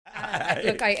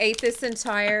Look, I ate this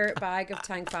entire bag of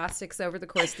Tang Fastics over the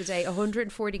course of the day,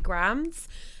 140 grams,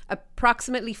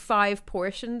 approximately 5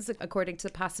 portions, according to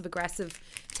the passive-aggressive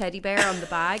teddy bear on the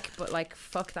bag. But, like,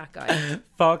 fuck that guy.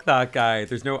 Fuck that guy.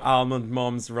 There's no almond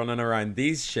mums running around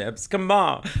these ships. Come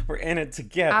on, we're in it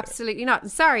together. Absolutely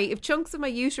not. Sorry, if chunks of my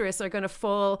uterus are going to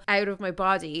fall out of my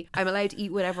body, I'm allowed to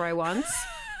eat whatever I want.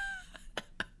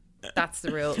 That's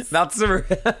the rules. That's the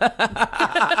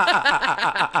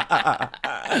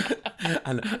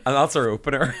and that's our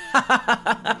opener.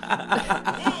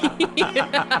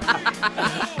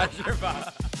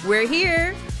 We're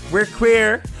here. We're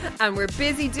queer. And we're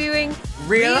busy doing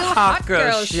Real hot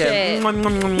girl shit. Hello,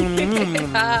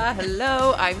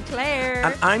 I'm Claire.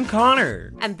 And I'm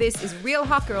Connor. And this is Real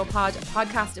Hot Girl Pod, a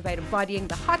podcast about embodying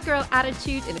the hot girl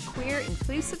attitude in a queer,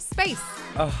 inclusive space.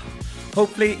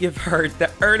 Hopefully you've heard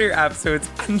the earlier episodes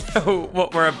and know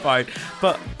what we're about.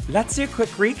 But let's do a quick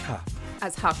recap.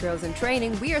 As hot girls in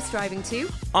training, we are striving to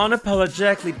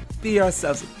unapologetically be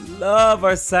ourselves, love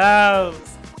ourselves.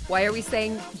 Why are we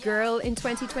saying girl in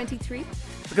 2023?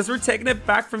 Because we're taking it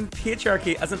back from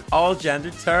patriarchy as an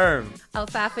all-gender term.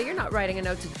 Alfalfa, you're not writing a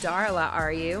note to Darla,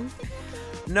 are you?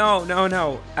 No.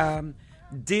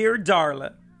 Dear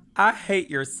Darla, I hate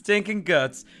your stinking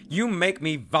guts. You make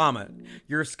me vomit.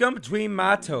 You're scum between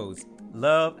my toes.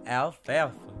 Love,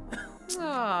 Alfalfa.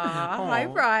 Hi,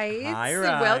 Rice. Hi,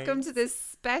 Rice. Welcome to this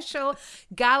special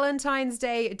Galentine's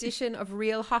Day edition of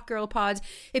Real Hot Girl Pod.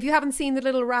 If you haven't seen The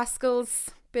Little Rascals,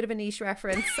 bit of a niche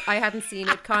reference. I hadn't seen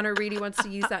it. Connor really wants to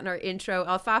use that in our intro.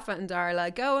 Alfalfa and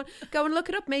Darla, go and look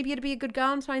it up. Maybe it'd be a good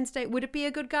Galentine's Day. Would it be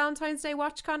a good Galentine's Day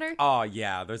watch, Connor? Oh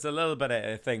yeah, there's a little bit of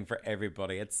a thing for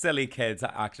everybody. It's silly kids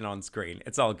acting on screen.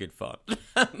 It's all good fun.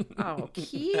 Oh,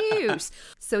 cute.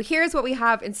 So here's what we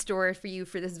have in store for you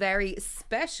for this very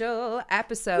special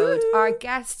episode. Woo! Our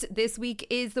guest this week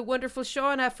is the wonderful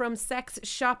Shauna from Sex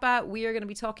Shoppa. We are going to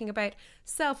be talking about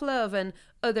self-love and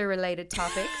other related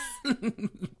topics.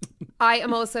 I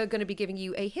am also going to be giving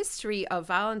you a history of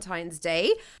Valentine's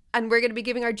Day, and we're going to be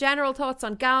giving our general thoughts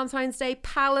on Galentine's Day,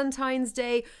 Palentine's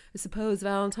Day, I suppose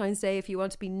Valentine's Day if you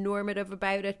want to be normative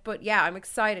about it. But yeah, I'm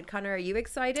excited. Connor, are you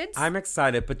excited? I'm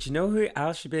excited, but you know who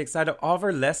else should be excited? All of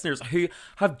our listeners who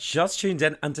have just tuned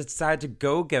in and decided to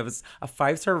go give us a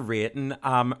 5-star rating,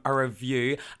 a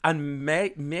review, and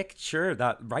make sure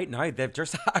that right now they've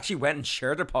just actually went and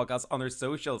shared their podcast on their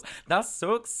socials. That's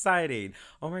so exciting.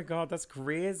 Oh my God, that's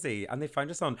crazy. And they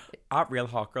found us on at Real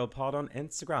Hot Girl Pod on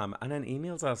Instagram and then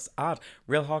emailed us at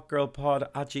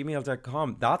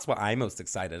realhotgirlpod@gmail.com. That's what I'm most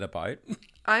excited about.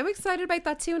 I'm excited about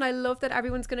that too, and I love that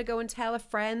everyone's going to go and tell a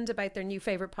friend about their new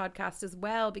favourite podcast as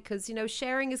well, because, you know,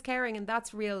 sharing is caring, and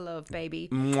that's real love, baby.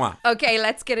 Mwah. Okay,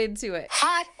 let's get into it.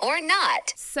 Hot or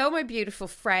not? So, my beautiful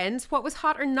friend, what was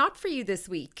hot or not for you this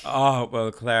week? Oh, well,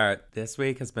 Claire, this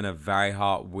week has been a very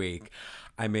hot week.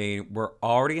 I mean, we're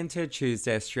already into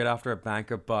Tuesday, straight after a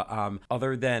banker, but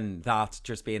other than that,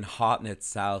 just being hot in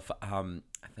itself, I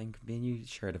think me and you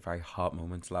shared a very hot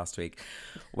moment last week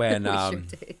when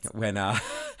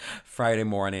Friday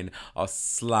morning, us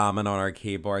slamming on our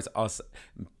keyboards, us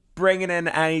bringing in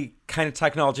any kind of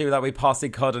technology that we possibly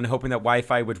could and hoping that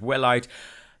Wi-Fi would will out.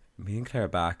 Me and Claire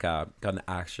back got an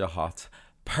extra hot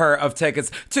pair of tickets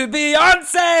to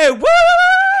Beyonce. Woo!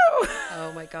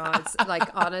 Oh my God. Like,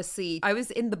 honestly, I was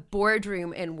in the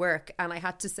boardroom in work and I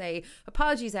had to say,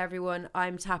 apologies everyone,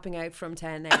 I'm tapping out from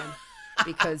 10 a.m.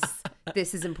 because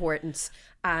this is important.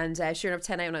 And sure enough,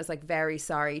 10 a.m. I was like, very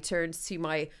sorry. Turned to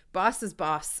my boss's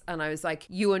boss and I was like,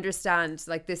 you understand,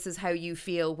 like, this is how you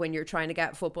feel when you're trying to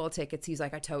get football tickets. He's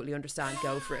like, I totally understand,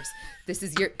 go for it. This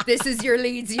is your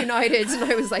Leeds United.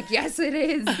 And I was like, yes it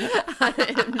is.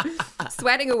 And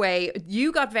sweating away.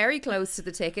 You got very close to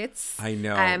the tickets. I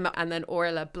know. And then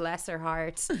Orla, bless her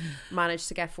heart, managed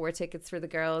to get 4 tickets for the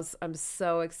girls. I'm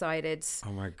so excited.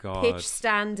 Oh my God. Pitch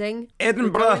standing.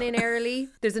 Edinburgh. We're going in early.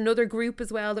 There's another group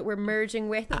as well that we're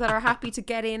merging with that are happy to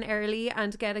get in early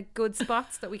and get a good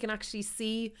spot so that we can actually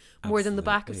see more than the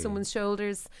back of someone's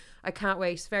shoulders. I can't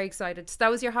wait. Very excited. So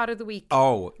that was your hot of the week.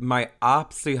 Oh, my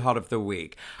absolute hot of the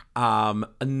week. Now,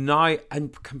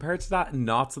 and compared to that,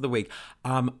 not of the week,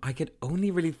 I could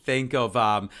only really think of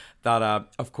that,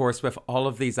 of course, with all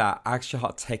of these extra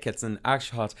hot tickets and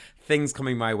extra hot things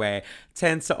coming my way,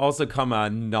 tends to also come a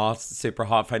not super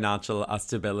hot financial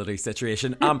stability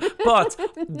situation. But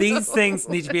these things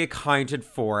need to be accounted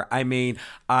for. I mean,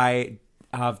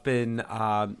 I've been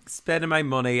spending my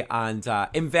money and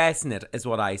investing it is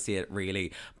what I see it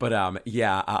really. But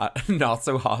not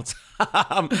so hot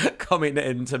coming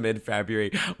into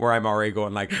mid-February where I'm already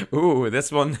going like, ooh,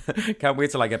 this one, can't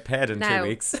wait till I get paid in 2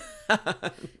 weeks.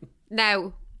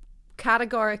 Now,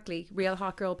 categorically, Real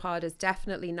Hot Girl Pod is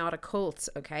definitely not a cult,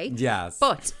 okay? Yes.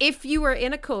 But if you were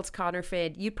in a cult, Conor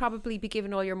Finn, you'd probably be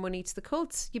giving all your money to the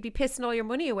cult. You'd be pissing all your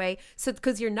money away. So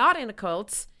because you're not in a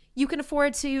cult, you can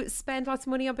afford to spend lots of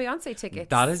money on Beyonce tickets.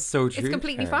 That is so true. It's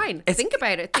completely fine. Think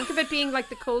about it. Think of it being like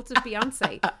the cult of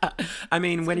Beyonce. I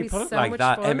mean, when you put it so like much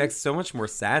that, it fun. makes so much more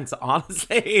sense,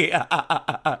 honestly.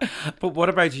 But what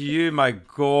about you, my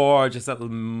gorgeous little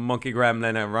monkey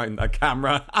gremlin around the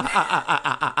camera?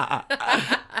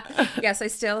 Yes, I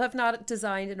still have not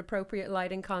designed an appropriate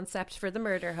lighting concept for the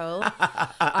murder hole.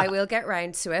 I will get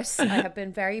round to it. I have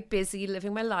been very busy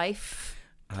living my life.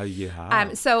 Oh, you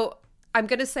have. So I'm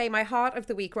going to say my hot of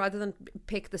the week rather than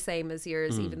pick the same as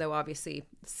yours, even though obviously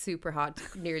super hot,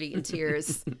 nearly in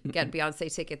tears, getting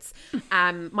Beyonce tickets.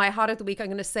 My hot of the week, I'm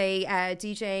going to say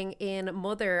DJing in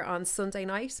Mother on Sunday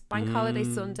night, Bank Holiday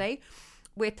Sunday,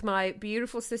 with my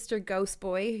beautiful sister Ghost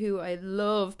Boy, who I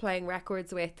love playing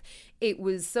records with. It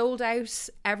was sold out.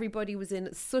 Everybody was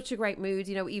in such a great mood.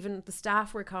 You know, even the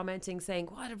staff were commenting saying,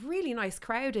 what a really nice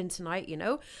crowd in tonight, you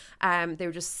know. They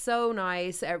were just so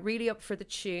nice, really up for the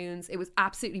tunes. It was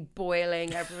absolutely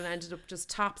boiling. Everyone ended up just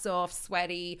tops off,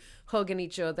 sweaty, hugging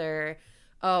each other.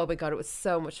 Oh my God, it was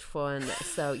so much fun.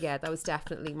 So yeah, that was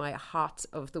definitely my hot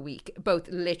of the week, both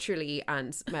literally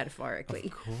and metaphorically.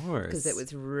 Of course. Because it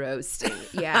was roasting.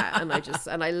 Yeah.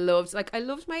 And I loved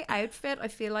my outfit. I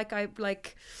feel like I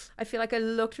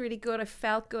looked really good. I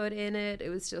felt good in it.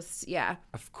 It was just, yeah.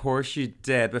 Of course you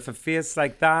did. With a face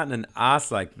like that and an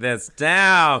ass like this.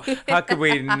 Damn. How could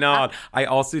we not? I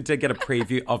also did get a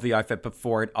preview of the outfit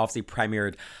before it obviously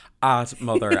premiered at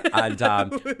Mother,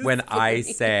 and when I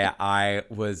say I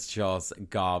was just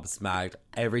gobsmacked,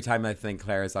 every time I think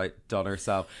Claire's outdone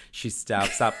herself, she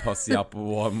steps that pussy up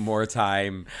one more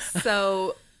time.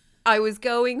 So I was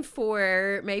going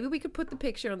for, maybe we could put the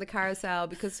picture on the carousel,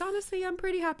 because honestly I'm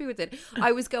pretty happy with it.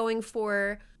 I was going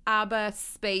for ABBA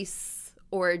Space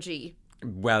Orgy.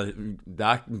 Well,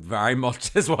 that very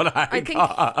much is what I think,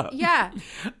 got. yeah.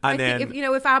 And then, think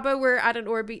if ABBA were at an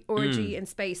orgy in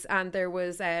space and there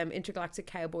was Intergalactic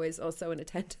Cowboys also in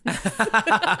attendance.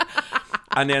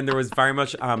 And then there was very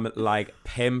much like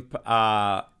pimp,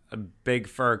 a big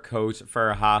fur coat,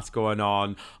 fur hat going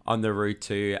on the route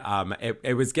too.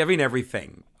 It was giving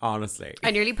everything, honestly. I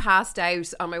nearly passed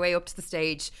out on my way up to the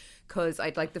stage, because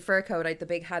I'd like the fur coat, I'd a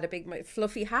big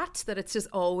fluffy hat that it's just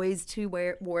always too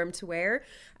warm to wear.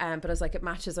 But I was like, it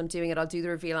matches, I'm doing it, I'll do the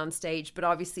reveal on stage. But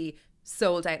obviously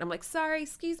sold out. I'm like, sorry,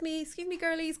 excuse me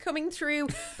girlies, coming through.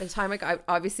 By the time I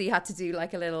obviously had to do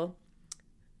like a little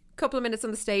couple of minutes on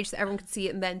the stage so everyone could see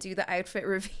it and then do the outfit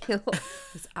reveal. I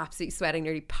was absolutely sweating,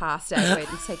 nearly passed out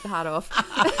waiting to take the hat off.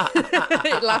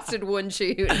 It lasted one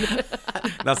tune.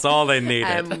 That's all they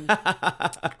needed.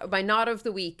 My nod of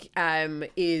the week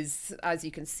is, as you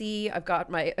can see, I've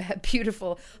got my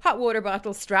beautiful hot water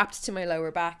bottle strapped to my lower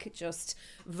back. Just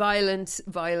violent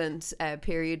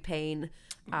period pain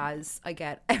as I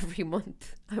get every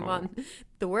month. I'm on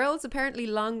the world's apparently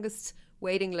longest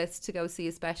waiting list to go see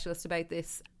a specialist about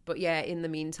this. But yeah, in the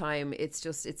meantime, it's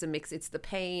a mix. It's the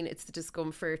pain, it's the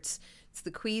discomfort, it's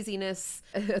the queasiness.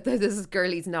 This is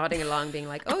girlies nodding along being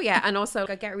like, oh yeah. And also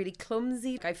I get really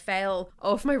clumsy. I fell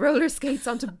off my roller skates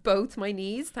onto both my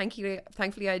knees. Thankfully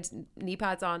I had knee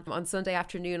pads on Sunday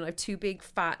afternoon. I have two big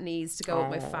fat knees to go with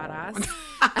my fat ass.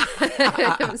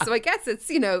 So I guess it's,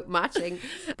 matching.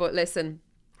 But listen,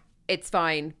 it's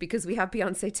fine because we have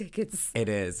Beyonce tickets. It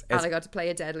is. And I got to play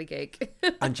a deadly gig.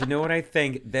 And you know what I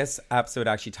think? This episode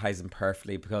actually ties in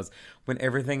perfectly, because when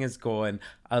everything is going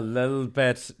a little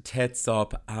bit tits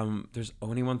up, there's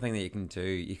only one thing that you can do.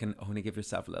 You can only give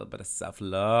yourself a little bit of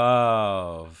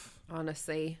self-love.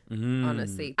 Honestly.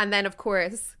 And then, of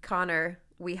course, Conor,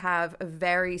 we have a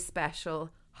very special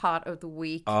hot of the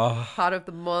week, hot of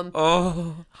the month,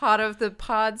 hot of the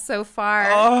pod so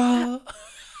far.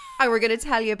 And we're going to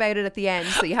tell you about it at the end,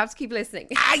 so you have to keep listening.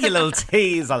 You little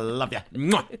tease, I love you.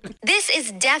 Mwah. This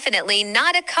is definitely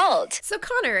not a cult. So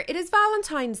Conor, it is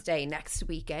Valentine's Day next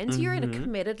weekend. You're in a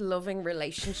committed, loving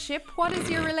relationship. What is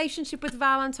your relationship with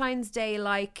Valentine's Day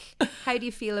like? How do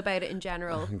you feel about it in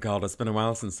general? God, it's been a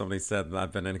while since somebody said that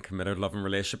I've been in a committed, loving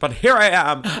relationship, but here I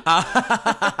am.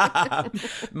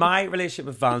 My relationship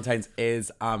with Valentine's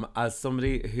is as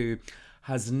somebody who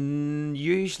has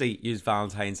usually used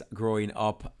Valentine's growing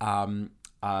up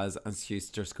as an excuse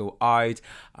to just go out,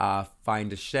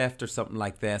 find a shift or something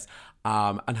like this,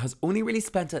 and has only really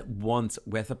spent it once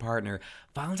with a partner.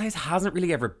 Valentine's hasn't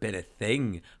really ever been a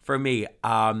thing for me.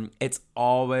 It's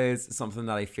always something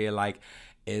that I feel like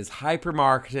is hyper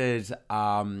marketed.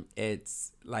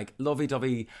 It's like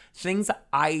lovey-dovey things that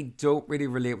I don't really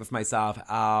relate with myself.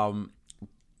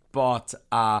 But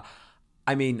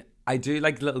I mean, I do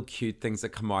like little cute things that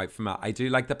come out from it. I do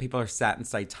like that people are setting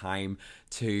aside time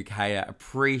to kind of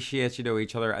appreciate, you know,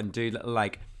 each other and do little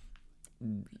like,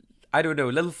 I don't know,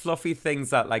 little fluffy things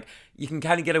that like you can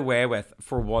kind of get away with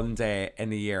for one day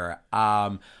in a year.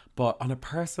 But on a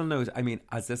personal note, I mean,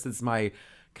 as this is my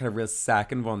kind of real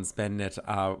second one spending it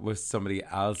with somebody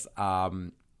else,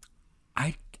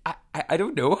 I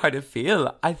don't know how to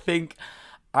feel. I think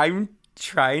I'm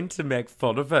trying to make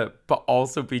fun of it, but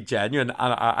also be genuine,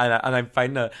 and I'm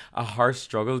finding a harsh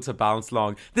struggle to balance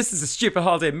along. This is a stupid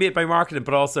holiday made by marketing,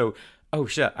 but also, oh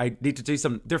shit, I need to do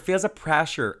some. There feels a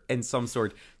pressure in some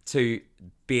sort to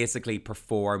basically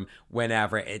perform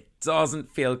whenever it doesn't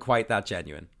feel quite that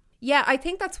genuine. Yeah, I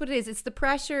think that's what it is. It's the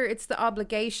pressure, it's the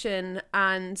obligation,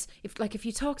 and if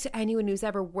you talk to anyone who's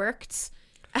ever worked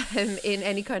in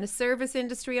any kind of service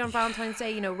industry on Valentine's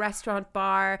Day, you know, restaurant,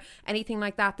 bar, anything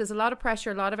like that, there's a lot of pressure,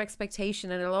 a lot of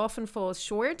expectation, and it'll often fall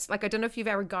short. Like, I don't know if you've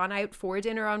ever gone out for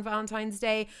dinner on Valentine's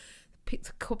Day,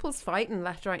 couples fighting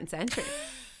left, right and centre.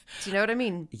 Do you know what I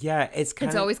mean? Yeah, it's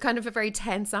always kind of a very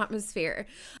tense atmosphere.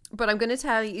 But I'm going to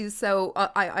tell you, so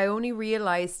I only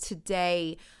realised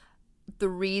today the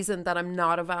reason that I'm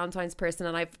not a Valentine's person,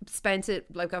 and I've spent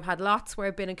it, like, I've had lots where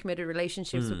I've been in committed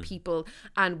relationships with people,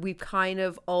 and we've kind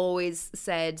of always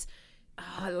said,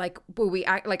 like, will we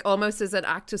act, like, almost as an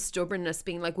act of stubbornness,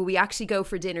 being like, will we actually go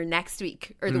for dinner next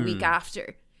week or the week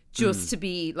after, just to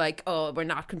be like, oh, we're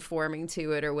not conforming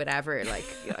to it or whatever. Like,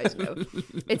 I don't know.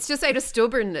 It's just out of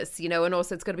stubbornness, you know, and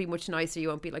also it's going to be much nicer. You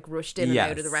won't be like rushed in and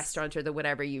out of the restaurant or the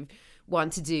whatever you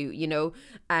want to do, you know.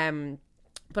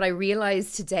 But I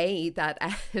realized today that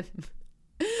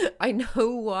I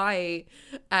know why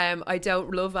I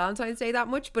don't love Valentine's Day that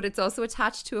much, but it's also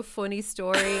attached to a funny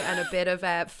story and a bit of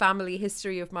a family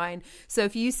history of mine. So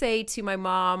if you say to my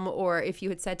mom, or if you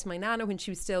had said to my nana when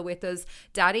she was still with us,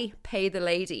 Daddy, pay the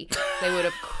lady, they would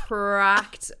have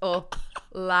cracked up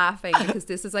laughing, because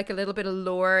this is like a little bit of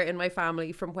lore in my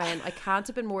family from when I can't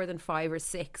have been more than 5 or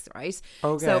 6, right?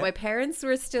 Okay. So my parents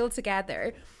were still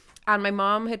together, and my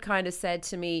mom had kind of said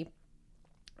to me,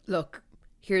 look,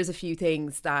 here's a few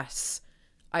things that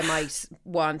I might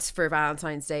want for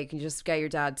Valentine's Day. Can you just get your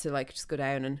dad to like just go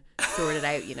down and sort it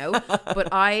out, you know? But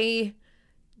I,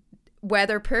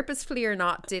 whether purposefully or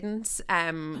not, didn't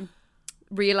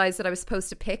realize that I was supposed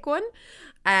to pick one.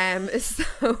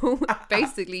 So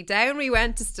basically down we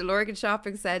went to Stillorgan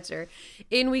Shopping Centre.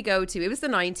 In we go to, it was the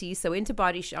 90s, so into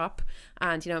Body Shop,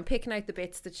 and, you know, I'm picking out the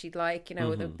bits that she'd like, you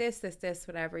know, this,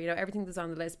 whatever, you know, everything that's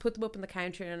on the list, put them up on the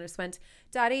counter, and I just went,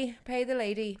 Daddy, pay the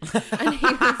lady. And he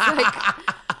was like,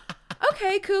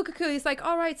 okay, cool. He's like,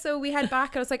 all right, so we head back.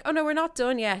 And I was like, oh no, we're not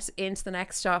done yet. Into the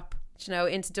next shop, you know,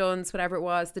 into Dunn's, whatever it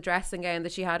was, the dressing gown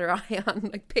that she had her eye on,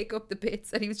 like, pick up the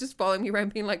bits. And he was just following me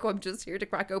around being like, oh, I'm just here to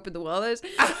crack open the wallet.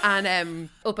 And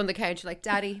up on the counter, like,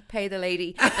 Daddy, pay the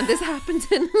lady. And this happened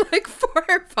in like 4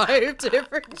 or 5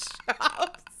 different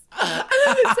shops.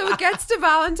 So it gets to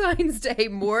Valentine's Day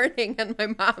morning, and my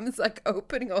mom's like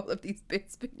opening all of these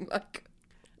bits, being like,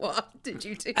 what did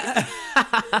you do?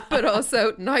 But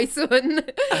also, nice one.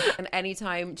 And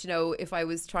anytime, you know, if I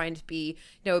was trying to be,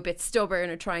 you know, a bit stubborn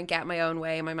or try and get my own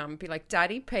way, my mum would be like,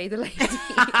 Daddy, pay the lady.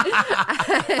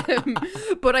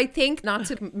 But I think, not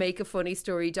to make a funny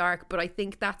story dark, but I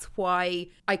think that's why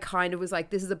I kind of was like,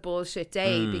 this is a bullshit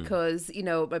day, because, you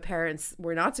know, my parents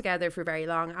were not together for very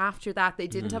long after that. They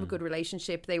didn't have a good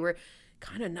relationship. They were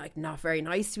kind of like not very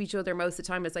nice to each other most of the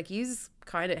time. It's like, you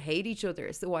kind of hate each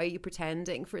other, so why are you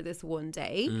pretending for this one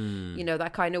day? You know,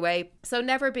 that kind of way. So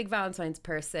never a big Valentine's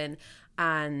person,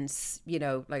 and, you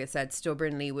know, like I said,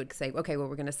 stubbornly would say, okay, well,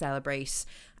 we're going to celebrate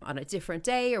on a different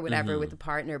day or whatever with the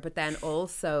partner. But then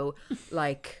also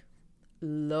like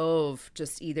love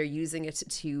just either using it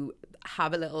to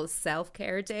have a little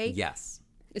self-care day,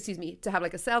 to have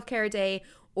like a self-care day,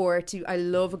 or to, I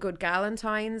love a good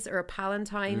Galentine's or a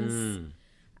Palentine's,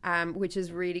 which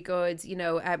is really good. You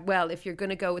know, well, if you're going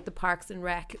to go with the Parks and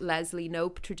Rec Leslie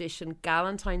Knope tradition,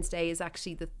 Galentine's Day is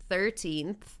actually the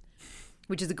 13th,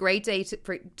 which is a great day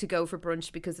to go for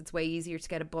brunch, because it's way easier to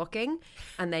get a booking.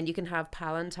 And then you can have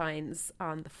Palentine's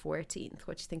on the 14th.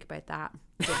 What do you think about that?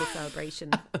 Double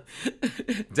celebration.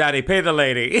 Daddy, pay the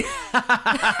lady.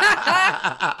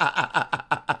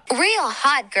 Real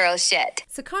hot girl shit.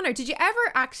 So Connor, did you ever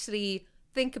actually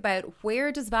think about,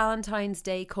 where does Valentine's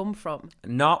Day come from?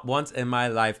 Not once in my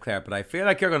life, Claire, but I feel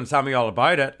like you're going to tell me all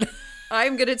about it.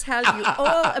 I'm going to tell you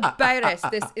all about it.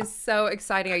 This is so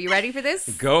exciting. Are you ready for this?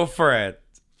 Go for it.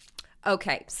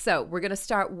 Okay, so we're going to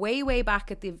start way back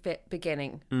at the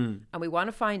beginning. And we want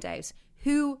to find out,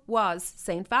 who was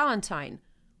Saint Valentine?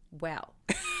 Well,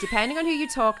 depending on who you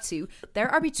talk to, there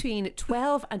are between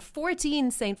 12 and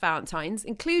 14 St. Valentines,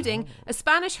 including a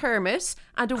Spanish hermit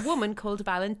and a woman called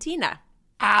Valentina.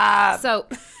 So,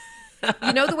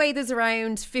 you know the way there's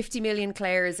around 50 million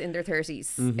Claires in their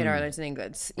 30s in Ireland and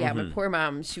England? Yeah, my poor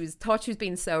mum, thought she was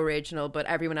being so original, but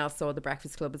everyone else saw The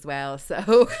Breakfast Club as well.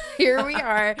 So here we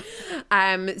are.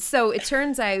 So it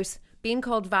turns out being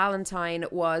called Valentine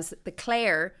was the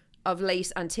Claire of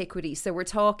late antiquity. So we're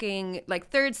talking like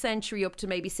 3rd century up to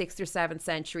maybe 6th or 7th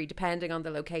century, depending on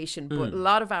the location, but a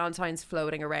lot of Valentines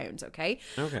floating around, okay?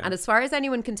 And as far as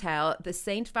anyone can tell, the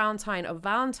Saint Valentine of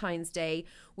Valentine's Day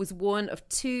was one of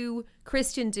 2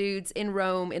 Christian dudes in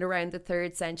Rome in around the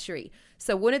 3rd century.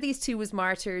 So one of these 2 was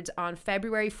martyred on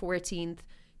February 14th,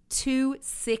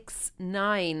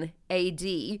 269 AD.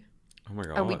 Oh my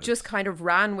God. And we just kind of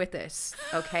ran with it,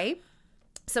 okay?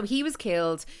 So he was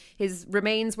killed. His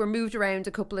remains were moved around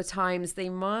a couple of times. They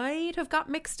might have got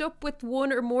mixed up with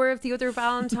one or more of the other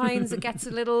Valentines. It gets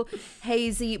a little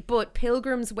hazy, but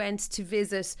pilgrims went to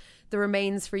visit the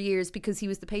remains for years because he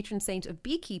was the patron saint of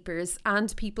beekeepers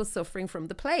and people suffering from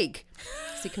the plague.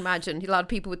 So you can imagine a lot of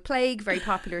people with plague, very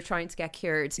popular, trying to get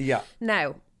cured. Yeah.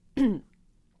 Now,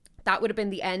 that would have been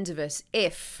the end of it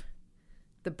if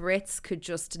the Brits could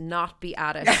just not be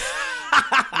at it.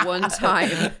 One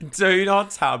time. Do not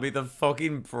tell me the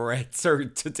fucking Brits are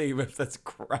to do with this.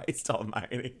 Christ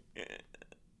almighty.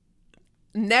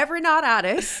 Never not at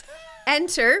it.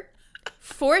 Enter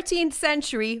 14th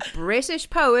century British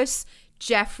poet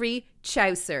Geoffrey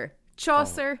Chaucer.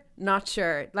 Not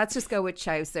sure. Let's just go with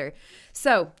Chaucer.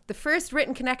 So, the first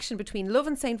written connection between love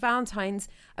and St. Valentine's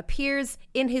appears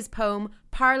in his poem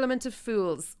Parliament of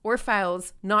Fools or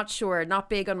Fowls, not sure, not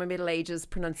big on my Middle Ages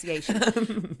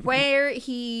pronunciation, where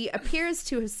he appears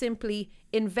to have simply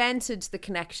invented the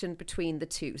connection between the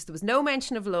two. So there was no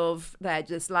mention of love, that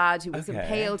this lad who was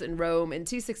impaled in Rome in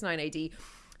 269 AD.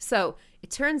 So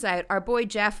it turns out our boy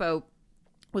Jeffo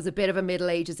was a bit of a Middle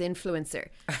Ages influencer,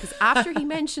 because after he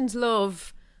mentioned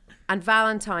love and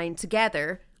Valentine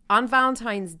together on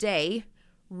Valentine's Day,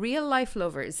 real life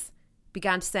lovers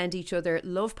began to send each other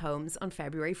love poems on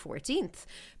February 14th.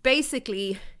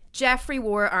 Basically, Jeffrey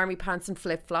wore army pants and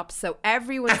flip-flops, so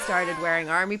everyone started wearing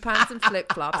army pants and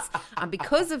flip-flops. And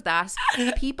because of that,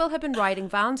 people have been writing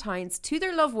Valentines to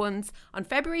their loved ones on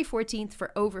February 14th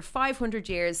for over 500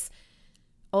 years.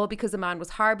 All because a man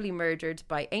was horribly murdered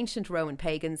by ancient Roman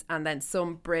pagans, and then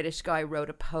some British guy wrote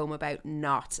a poem about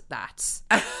not that.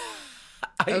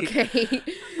 Okay.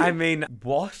 I mean,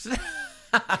 what?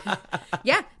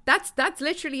 Yeah, that's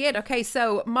literally it. Okay,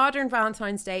 so modern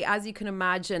Valentine's Day, as you can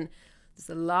imagine, there's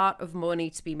a lot of money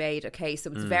to be made. Okay,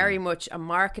 so it's very much a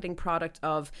marketing product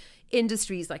of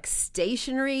industries like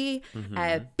stationery,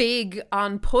 big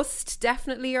on Pust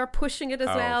definitely are pushing it as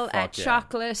well.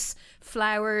 Chocolate,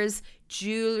 flowers,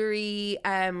 jewelry.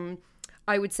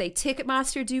 I would say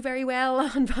Ticketmaster do very well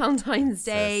on Valentine's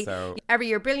Day. Every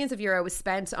year, billions of euro was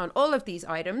spent on all of these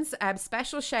items.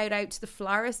 Special shout out to the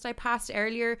florist I passed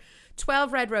earlier.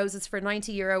 12 red roses for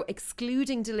 €90,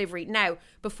 excluding delivery. Now,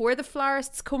 before the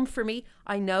florists come for me,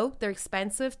 I know they're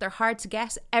expensive. They're hard to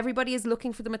get. Everybody is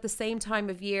looking for them at the same time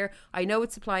of year. I know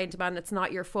it's supply and demand. It's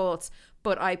not your fault.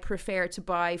 But I prefer to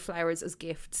buy flowers as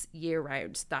gifts year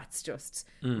round. That's just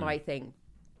my thing.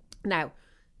 Now,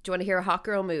 do you want to hear a hot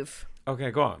girl move?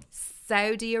 Okay, go on.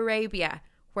 Saudi Arabia,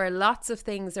 where lots of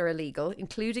things are illegal,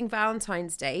 including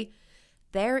Valentine's Day,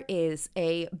 there is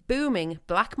a booming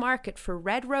black market for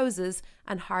red roses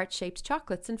and heart-shaped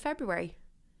chocolates in February.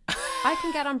 I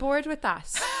can get on board with that.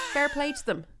 Fair play to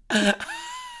them.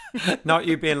 Not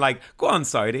you being like, go on,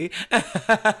 Saudi.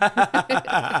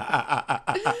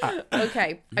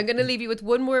 Okay, I'm going to leave you with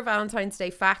one more Valentine's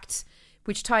Day fact,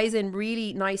 which ties in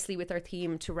really nicely with our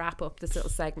theme to wrap up this little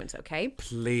segment, okay?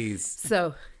 Please.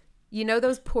 So, you know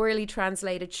those poorly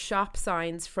translated shop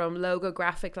signs from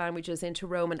logographic languages into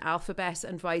Roman alphabet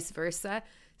and vice versa?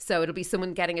 So it'll be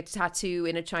someone getting a tattoo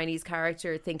in a Chinese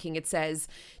character thinking it says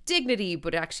dignity,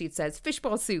 but actually it says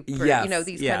fishball soup or, yes, you know,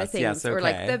 these kind of things. Yes, okay. Or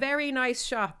like the very nice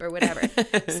shop or whatever.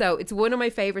 So it's one of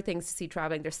my favourite things to see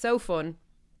travelling. They're so fun.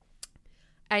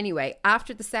 Anyway,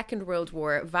 after the Second World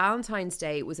War, Valentine's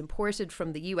Day was imported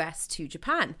from the US to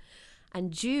Japan. And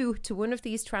due to one of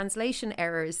these translation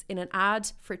errors in an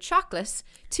ad for chocolate,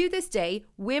 to this day,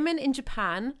 women in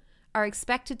Japan are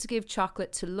expected to give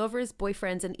chocolate to lovers,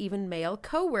 boyfriends, and even male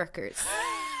co-workers.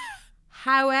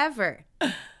 However,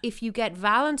 if you get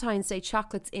Valentine's Day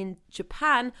chocolates in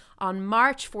Japan on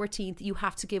March 14th, you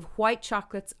have to give white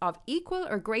chocolates of equal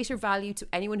or greater value to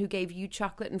anyone who gave you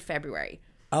chocolate in February.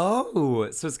 Oh,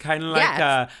 so it's kind of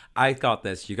like, I got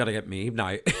this, you got to get me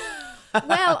now.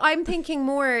 Well, I'm thinking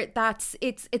more that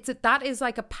that is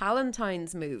like a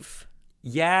Palentine's move.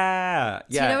 Yeah.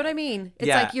 Do you know what I mean? It's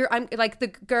Yeah. like I'm like the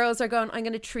girls are going, I'm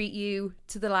going to treat you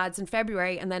to the lads in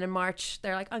February, and then in March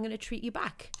they're like, I'm going to treat you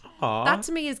back. Aw. That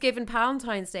to me is given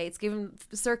Valentine's Day. It's given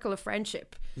circle of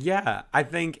friendship. Yeah, I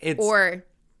think it's... Or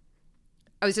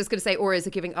I was just going to say, or is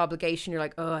it giving obligation? You're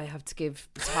like, oh, I have to give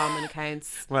Tom an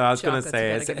accounts. Well, I was going to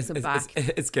chocolates, say I gotta give some back.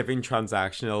 it's giving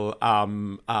transactional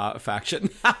affection.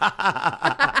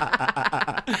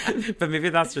 But maybe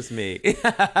that's just me.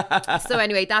 So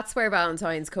anyway, that's where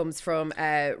Valentine's comes from.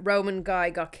 Roman guy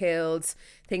got killed.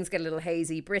 Things get a little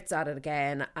hazy. Brits at it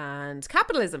again. And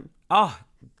capitalism. Oh,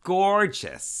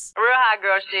 gorgeous. Real hot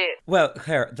girl shit. Well,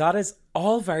 Claire, that is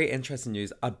all very interesting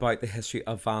news about the history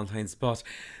of Valentine's, but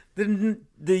the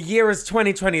year is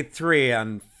 2023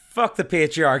 and fuck the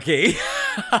patriarchy.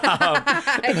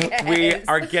 We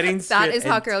are getting That is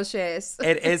hot girl shit.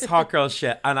 It is hot girl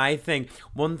shit. And I think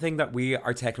one thing that we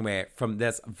are taking away from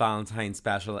this Valentine's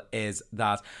special is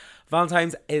that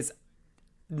Valentine's is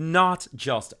not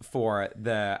just for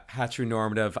the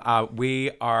heteronormative.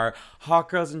 We are hot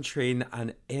girls in train,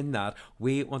 and in that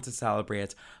we want to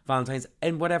celebrate Valentine's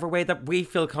in whatever way that we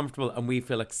feel comfortable and we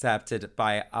feel accepted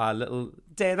by a little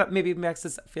day that maybe makes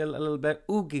us feel a little bit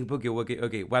oogie boogie woogie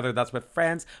oogie, whether that's with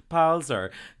friends, pals, or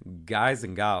guys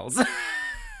and gals.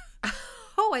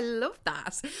 Oh, I love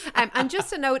that. And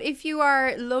just a note, if you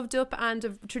are loved up and a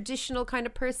traditional kind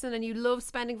of person and you love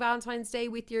spending Valentine's Day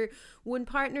with your one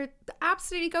partner,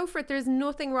 absolutely go for it. There's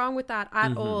nothing wrong with that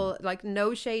at all. Like,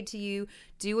 no shade to you.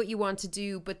 Do what you want to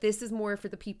do. But this is more for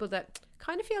the people that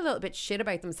kind of feel a little bit shit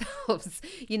about themselves,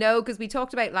 you know, because we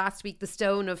talked about last week the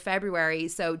stone of February.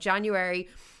 So January,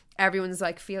 everyone's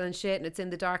like feeling shit and it's in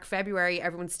the dark. February,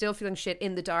 everyone's still feeling shit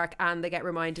in the dark and they get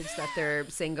reminded that they're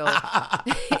single.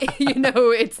 You know,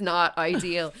 it's not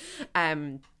ideal.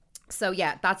 So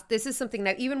yeah, this is something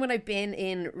now, even when I've been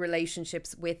in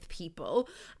relationships with people,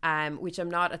 which I'm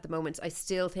not at the moment, I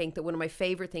still think that one of my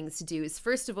favorite things to do is,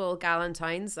 first of all,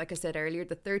 Galentine's, like I said earlier,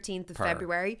 the 13th of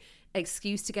February,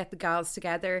 excuse to get the gals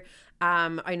together.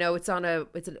 I know it's a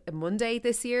Monday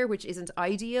this year, which isn't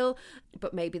ideal,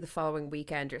 but maybe the following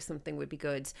weekend or something would be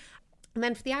good. And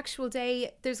then for the actual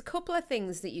day, there's a couple of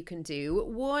things that you can do.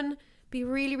 One, be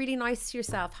really, really nice to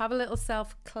yourself. Have a little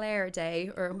self-Claire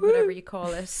day or whatever you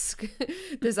call it.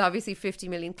 There's obviously 50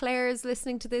 million Claires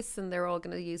listening to this and they're all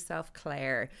going to use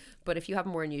self-Claire. But if you have a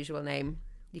more unusual name,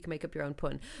 you can make up your own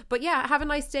pun. But yeah, have a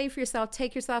nice day for yourself.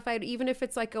 Take yourself out, even if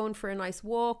it's like going for a nice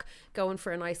walk, going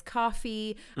for a nice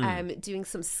coffee, doing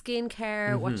some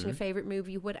skincare, watching a favorite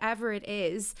movie, whatever it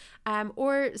is,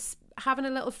 or having a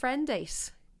little friend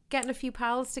date, getting a few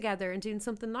pals together and doing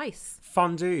something nice.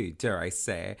 Fondue, dare I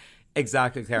say.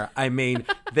 Exactly, Claire. I mean,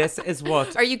 this is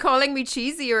what... Are you calling me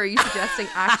cheesy or are you suggesting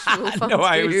actual fondue? No,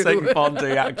 I was saying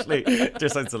fondue, actually. It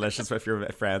just sounds delicious with your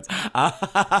friends.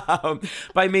 But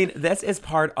I mean, this is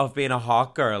part of being a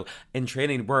hot girl in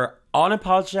training. We're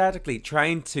unapologetically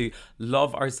trying to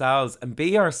love ourselves and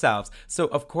be ourselves. So,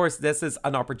 of course, this is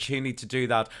an opportunity to do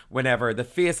that whenever the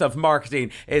face of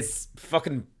marketing is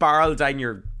fucking barreled down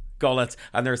your gullet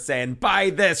and they're saying,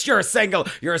 buy this, you're single,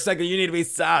 you need to be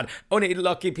sad, only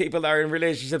lucky people that are in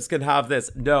relationships can have this.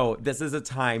 No, this is a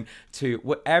time to,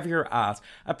 whatever you're at,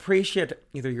 appreciate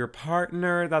either your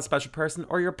partner, that special person,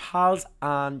 or your pals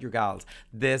and your gals.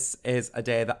 This is a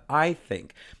day that I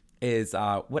think is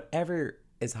whatever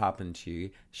is happening to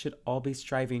you, should all be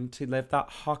striving to live that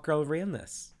hot girl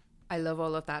realness. I love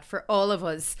all of that for all of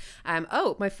us.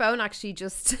 My phone actually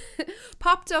just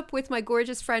popped up with my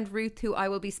gorgeous friend Ruth, who I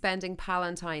will be spending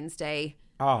Palentine's Day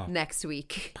next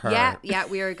week. Yeah,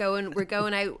 we're going out.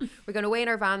 We're going away in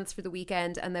our vans for the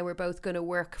weekend, and then we're both going to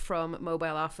work from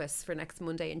mobile office for next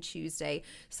Monday and Tuesday.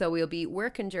 So we'll be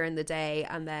working during the day,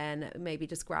 and then maybe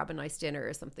just grab a nice dinner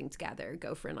or something together,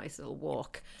 go for a nice little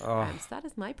walk. So that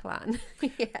is my plan.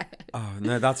 Yeah. Oh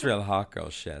no, that's real hot girl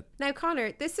shit. Now,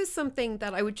 Connor, this is something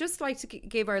that I would just like to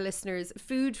give our listeners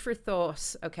food for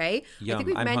thought. Okay, Yum, I think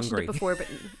we've I'm mentioned hungry. it before, but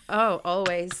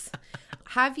always.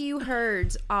 Have you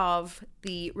heard of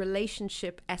the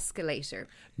relationship escalator?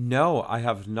 No, I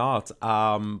have not.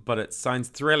 But it sounds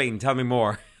thrilling. Tell me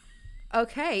more.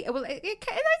 Okay, well,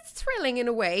 it's thrilling in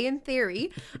a way, in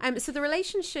theory. So the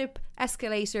relationship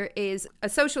escalator is a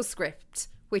social script,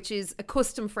 which is a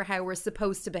custom for how we're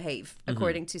supposed to behave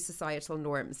according to societal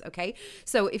norms, okay?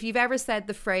 So if you've ever said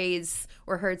the phrase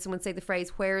or heard someone say the phrase,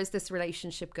 where is this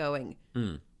relationship going?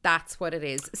 That's what it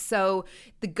is. So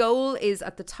the goal is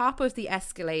at the top of the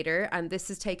escalator, and this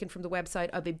is taken from the website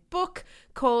of a book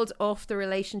called Off the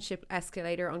Relationship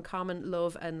Escalator: Uncommon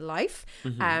Love and Life,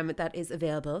 that is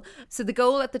available. So the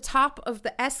goal at the top of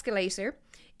the escalator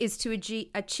is to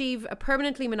achieve a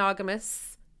permanently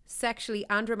monogamous, sexually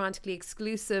and romantically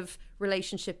exclusive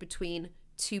relationship between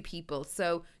two people.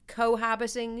 So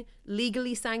cohabiting,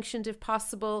 legally sanctioned if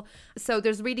possible. So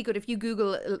there's really good, if you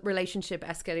Google relationship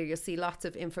escalator, you'll see lots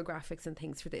of infographics and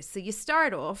things for this. So you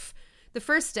start off, the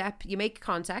first step, you make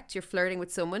contact, you're flirting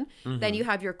with someone. Then you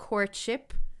have your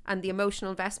courtship and the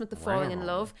emotional investment, the falling in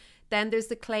love. Then there's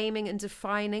the claiming and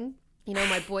defining. You know,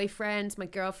 my boyfriend, my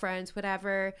girlfriend,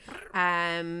 whatever.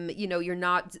 You know, you're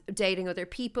not dating other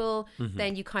people.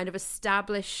 Then you kind of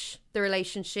establish the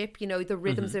relationship, you know, the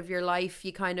rhythms of your life.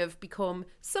 You kind of become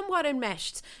somewhat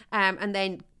enmeshed. And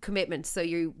then commitment. So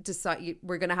you decide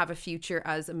we're going to have a future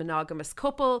as a monogamous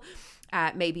couple.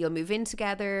 Maybe you'll move in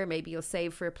together. Maybe you'll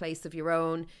save for a place of your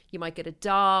own. You might get a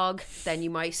dog. Then you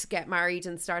might get married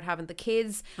and start having the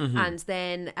kids. And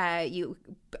then you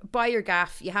buy your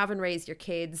gaff. You haven't raised your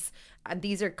kids. And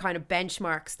these are kind of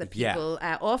benchmarks that people,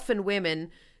 often women,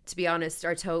 to be honest,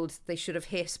 are told they should have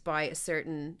hit by a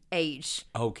certain age.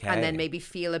 Okay. And then maybe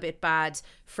feel a bit bad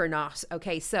for not.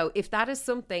 Okay, so if that is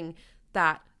something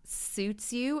that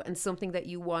suits you and something that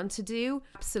you want to do,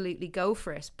 absolutely go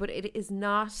for it. But it is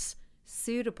not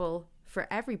suitable for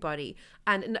everybody.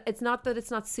 And it's not that it's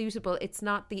not suitable, it's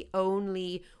not the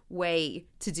only way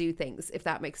to do things, if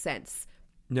that makes sense.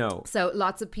 No. So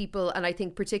lots of people, and I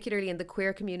think particularly in the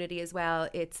queer community as well,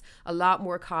 it's a lot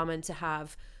more common to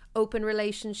have open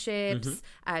relationships,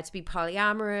 to be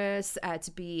polyamorous,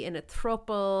 to be in a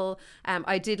throuple.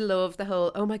 I did love the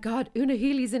whole, oh my God, Una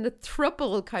Healy's in a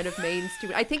throuple kind of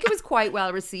mainstream. I think it was quite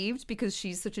well received because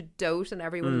she's such a dote and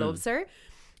everyone loves her.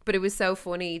 But it was so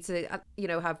funny to, you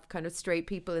know, have kind of straight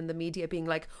people in the media being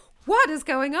like, what is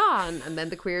going on? And then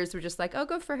the queers were just like, oh,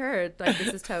 good for her. Like,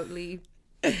 this is totally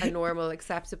a normal,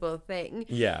 acceptable thing.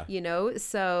 Yeah. You know?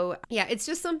 So, yeah, it's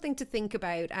just something to think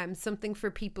about. Something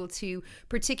for people to,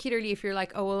 particularly if you're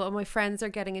like, oh, well, my friends are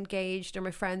getting engaged or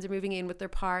my friends are moving in with their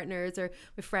partners or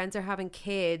my friends are having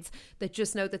kids, that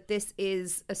just know that this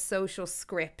is a social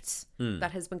script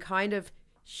that has been kind of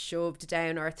shoved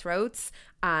down our throats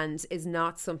and is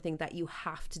not something that you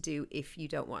have to do if you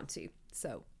don't want to.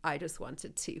 So I just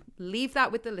wanted to leave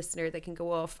that with the listener. They can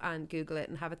go off and Google it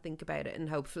and have a think about it and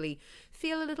hopefully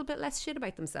feel a little bit less shit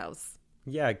about themselves.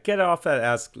 Yeah, get off that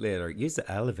escalator. Use the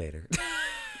elevator.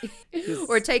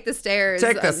 Or take the stairs.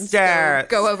 Take the stairs.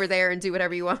 Go over there and do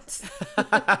whatever you want.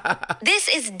 This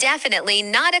is definitely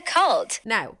not a cult.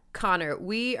 Now, Connor,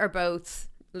 we are both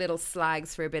little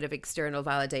slags for a bit of external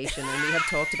validation, and we have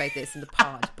talked about this in the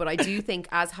pod, but I do think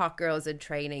as hot girls in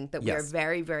training that we are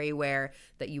very, very aware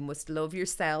that you must love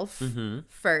yourself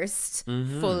first,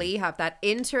 fully have that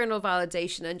internal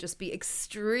validation and just be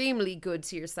extremely good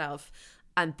to yourself,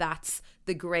 and that's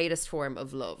the greatest form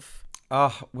of love.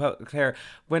 Oh, well, Claire,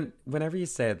 whenever you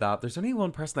say that, there's only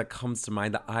one person that comes to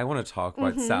mind that I want to talk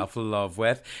about self-love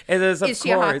with. It is, of course... Is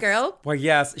she a hot girl? Well,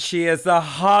 yes, she is the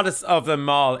hottest of them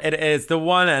all. It is the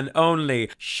one and only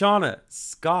Shauna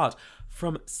Scott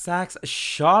from Sex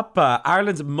Shoppa,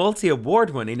 Ireland's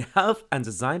multi-award-winning health and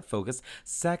design-focused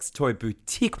sex toy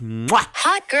boutique. Mwah!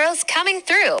 Hot girls coming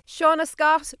through. Shauna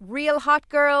Scott, real hot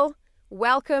girl.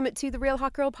 Welcome to the Real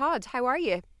Hot Girl pod. How are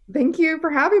you? Thank you for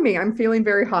having me. I'm feeling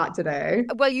very hot today.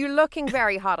 Well, you're looking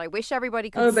very hot. I wish everybody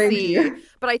could thank see. you.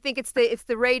 But I think it's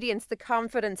the radiance, the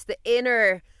confidence, the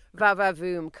inner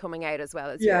va-va-voom coming out as well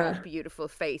as your beautiful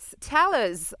face. Tell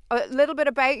us a little bit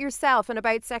about yourself and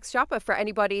about Sex Shoppa for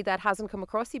anybody that hasn't come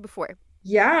across you before.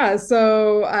 Yeah,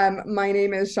 so my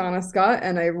name is Shauna Scott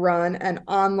and I run an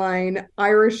online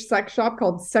Irish sex shop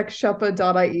called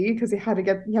sexshoppa.ie because you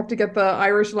have to get the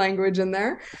Irish language in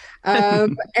there.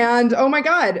 And oh my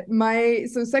God,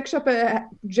 so Sex Shoppa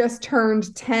just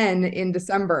turned 10 in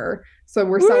December. So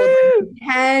we're celebrating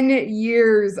 10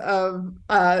 years of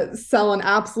selling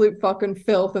absolute fucking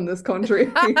filth in this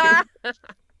country.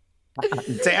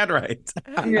 Dead right.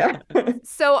 Yeah.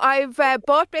 So I've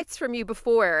bought bits from you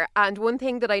before, and one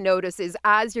thing that I notice is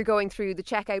as you're going through the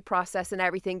checkout process and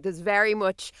everything, there's very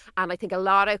much, and I think a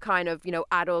lot of kind of, you know,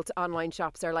 adult online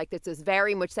shops are like this, is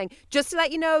very much saying, just to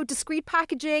let you know, discreet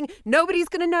packaging, nobody's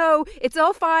going to know, it's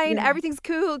all fine, everything's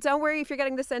cool, don't worry if you're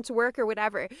getting this sent to work or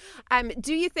whatever.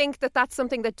 Do you think that that's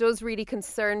something that does really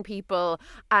concern people,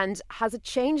 and has it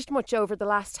changed much over the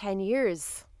last 10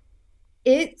 years?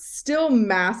 it still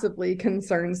massively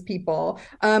concerns people.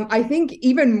 I think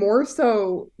even more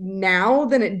so now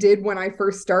than it did when I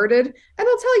first started. And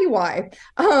I'll tell you why.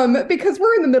 Because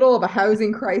we're in the middle of a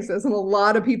housing crisis and a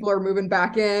lot of people are moving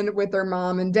back in with their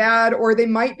mom and dad, or they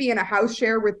might be in a house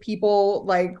share with people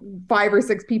like 5 or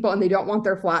 6 people and they don't want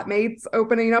their flatmates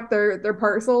opening up their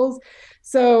parcels.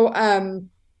 So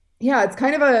yeah, it's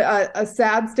kind of a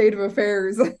sad state of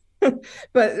affairs.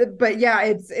 But yeah,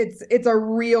 it's a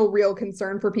real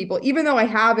concern for people, even though I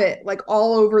have it like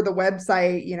all over the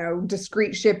website, you know,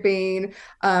 discreet shipping,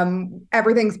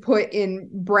 everything's put in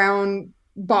brown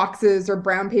boxes or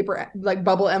brown paper, like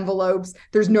bubble envelopes.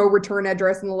 There's no return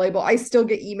address in the label. I still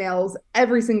get emails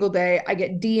every single day. I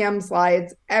get DM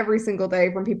slides every single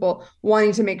day from people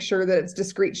wanting to make sure that it's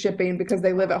discreet shipping because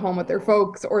they live at home with their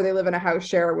folks or they live in a house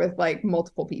share with like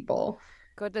multiple people.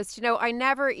 Goodness, you know, I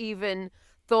never even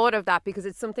thought of that because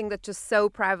it's something that's just so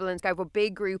prevalent. I have a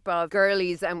big group of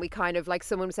girlies and we kind of like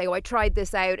someone would say, oh, I tried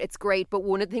this out, it's great, but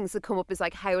one of the things that come up is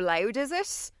like, how loud is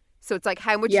it? So it's like,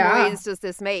 how much noise does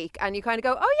this make? And you kind of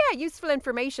go, oh yeah, useful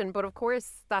information, but of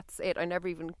course that's it. I never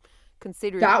even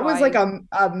considered that was like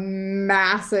a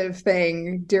massive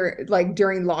thing during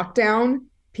lockdown.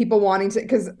 People wanting to,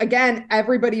 because again,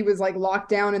 everybody was like locked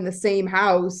down in the same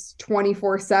house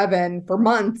 24/7 for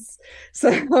months.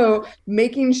 So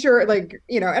making sure, like,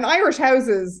 you know, and Irish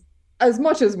houses, as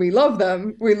much as we love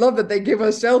them, we love that they give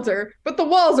us shelter, but the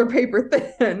walls are paper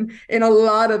thin in a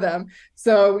lot of them.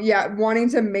 So yeah, wanting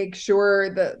to make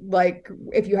sure that like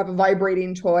if you have a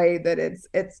vibrating toy that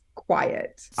it's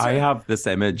quiet. So, I have this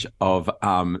image of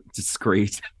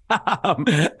discreet.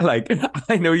 Like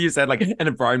I know you said like in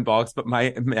a brown box, but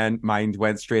my mind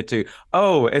went straight to,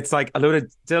 oh, it's like a load of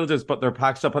dildos, but they're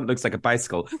packaged up and it looks like a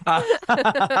bicycle.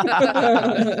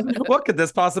 What could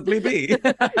this possibly be?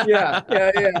 Yeah.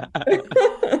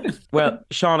 Well,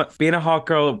 Shauna, being a hot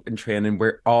girl in training,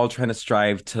 we're all trying to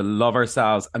strive to love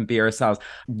ourselves and be ourselves.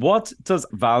 What does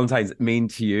Valentine's mean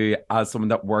to you as someone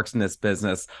that works in this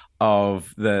business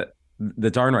of the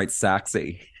downright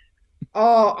sexy?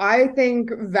 Oh, I think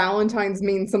Valentine's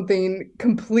means something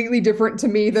completely different to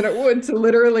me than it would to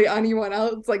literally anyone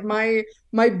else. Like my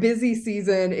busy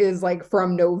season is like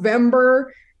from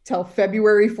November till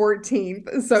February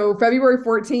 14th. So February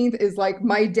 14th is like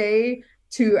my day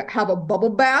to have a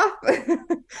bubble bath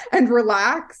and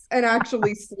relax and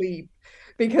actually sleep.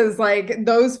 Because like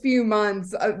those few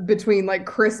months between like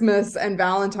Christmas and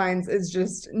Valentine's is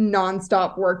just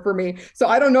nonstop work for me. So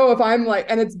I don't know if I'm like,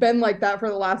 and it's been like that for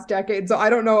the last decade. So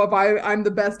I don't know if I'm the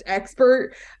best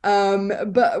expert.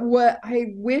 But what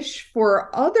I wish for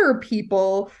other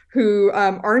people who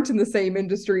aren't in the same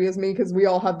industry as me, because we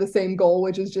all have the same goal,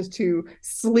 which is just to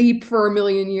sleep for a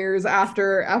million years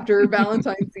after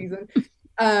Valentine's season.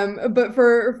 But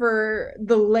for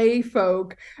the lay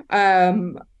folk,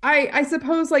 I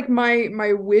suppose like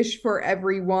my wish for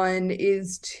everyone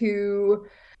is to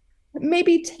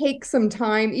maybe take some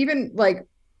time, even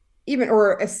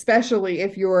or especially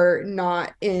if you're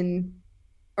not in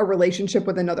a relationship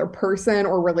with another person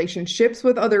or relationships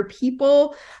with other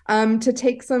people, to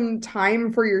take some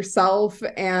time for yourself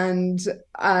and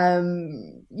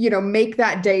make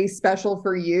that day special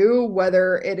for you,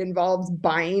 whether it involves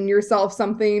buying yourself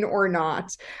something or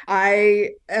not. I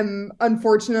am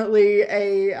unfortunately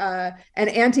an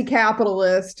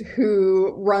anti-capitalist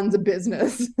who runs a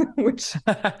business, which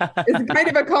is kind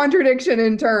of a contradiction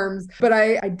in terms, but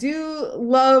I do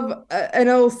love an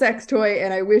old sex toy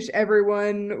and I wish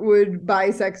everyone would buy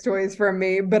sex toys from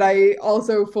me, but I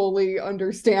also fully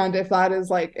understand if that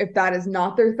is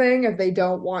not their thing, if they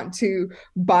don't want to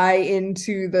buy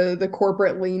into the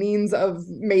corporate leanings of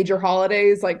major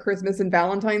holidays like Christmas and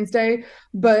Valentine's Day.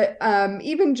 But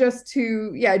even just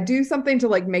to do something to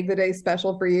like make the day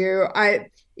special for you. I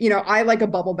like a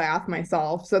bubble bath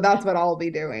myself, so that's what I'll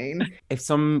be doing. If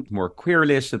some more queer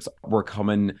relationships were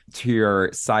coming to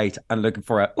your site and looking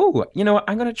for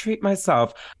I'm going to treat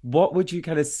myself, what would you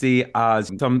kind of see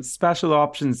as some special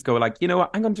options? Go like,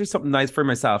 I'm going to do something nice for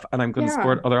myself and I'm going to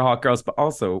support other hot girls, but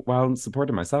also while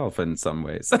supporting myself in some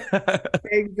ways.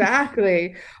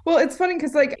 Exactly. Well, it's funny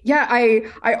because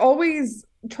I always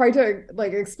try to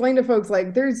like explain to folks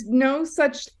like there's no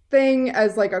such thing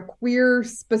as like a queer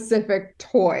specific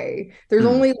toy. There's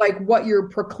only like what your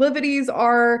proclivities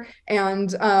are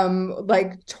and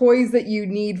like toys that you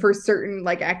need for certain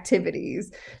like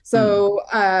activities. So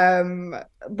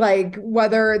like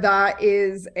whether that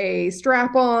is a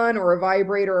strap-on or a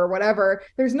vibrator or whatever,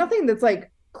 there's nothing that's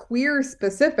like queer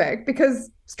specific because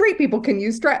straight people can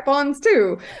use strap-ons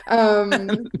too.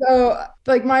 So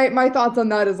like my thoughts on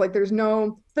that is like there's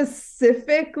no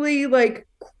specifically like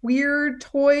queer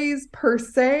toys per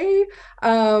se.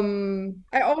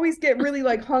 I always get really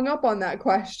like hung up on that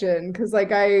question because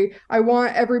like I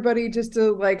want everybody just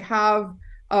to like have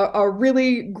a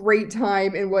really great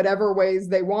time in whatever ways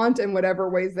they want and whatever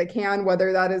ways they can,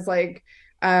 whether that is like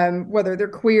whether they're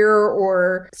queer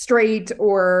or straight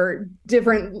or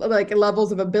different like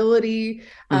levels of ability.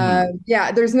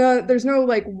 Yeah, there's no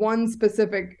like one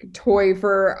specific toy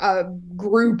for a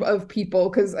group of people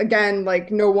because again,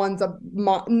 like no one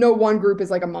group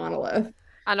is like a monolith.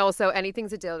 And also,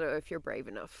 anything's a dildo if you're brave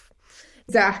enough.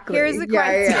 Exactly. Here's the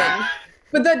question. Yeah.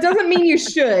 But that doesn't mean you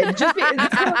should. It's not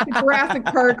the Jurassic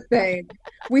Park thing.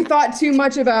 We thought too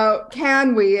much about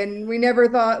can we, and we never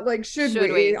thought like should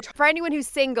we. For anyone who's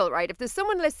single, right? If there's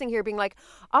someone listening here being like,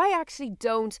 I actually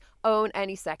don't own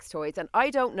any sex toys and I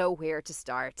don't know where to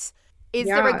start. Is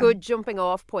there a good jumping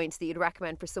off point that you'd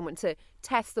recommend for someone to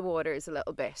test the waters a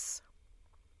little bit?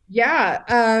 Yeah,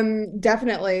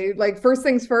 definitely. Like first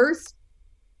things first,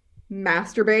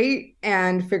 masturbate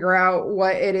and figure out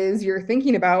what it is you're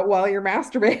thinking about while you're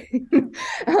masturbating.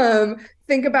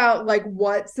 Think about like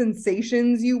what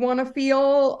sensations you want to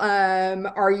feel.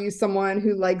 Are you someone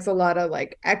who likes a lot of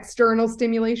like external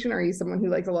stimulation? Are you someone who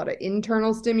likes a lot of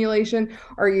internal stimulation?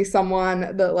 Are you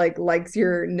someone that like likes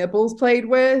your nipples played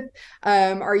with?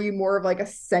 Are you more of like a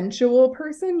sensual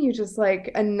person? You just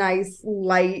like a nice,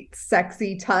 light,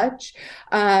 sexy touch.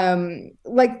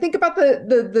 Like think about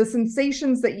the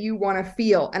sensations that you want to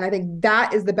feel. And I think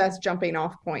that is the best jumping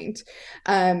off point.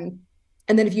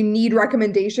 And then if you need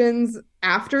recommendations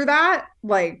after that,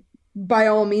 like by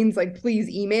all means, like please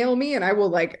email me and I will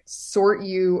like sort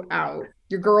you out.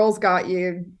 Your girl's got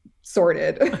you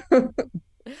sorted.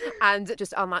 And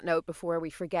just on that note, before we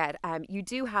forget, you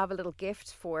do have a little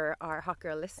gift for our Hot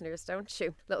Girl listeners, don't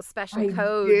you? Little special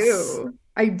codes.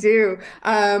 I do.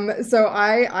 So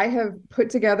I have put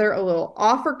together a little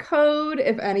offer code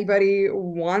if anybody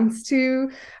wants to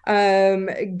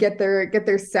get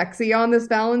their sexy on this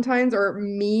Valentine's or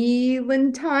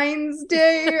Me-lentine's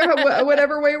Day,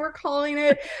 whatever way we're calling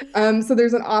it. So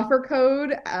there's an offer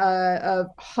code of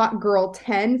Hot Girl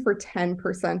 10 for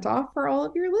 10% off for all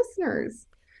of your listeners.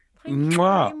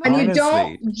 Mwah, and you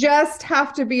don't just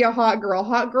have to be a hot girl.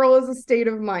 Hot girl is a state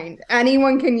of mind.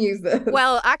 Anyone can use this.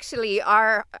 Well, actually,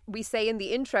 we say in the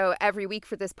intro every week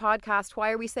for this podcast, why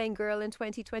are we saying girl in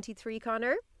 2023,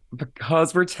 Connor?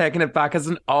 Because we're taking it back as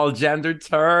an all-gender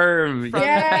term.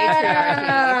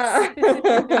 Yeah.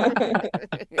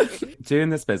 Doing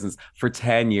this business for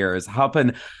 10 years,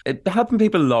 helping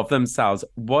people love themselves.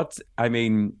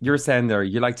 You're saying there,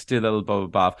 you like to do a little bubble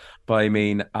bath, but I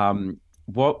mean,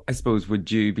 what I suppose would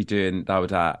you be doing that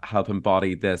would help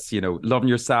embody this, loving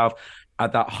yourself,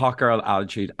 that hot girl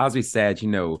attitude? As we said,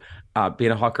 being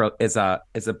a hot girl is a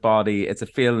body, it's a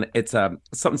feeling, it's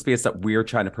something space that we're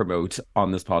trying to promote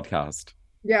on this podcast.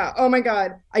 Yeah. Oh my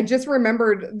God. I just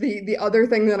remembered the other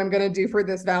thing that I'm going to do for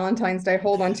this Valentine's Day.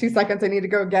 Hold on 2 seconds. I need to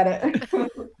go get it.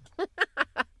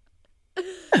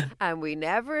 And we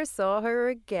never saw her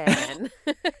again.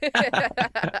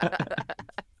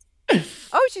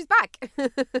 Oh, she's back.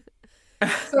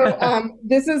 So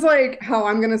this is like how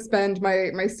I'm going to spend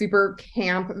my super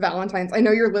camp Valentine's. I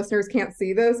know your listeners can't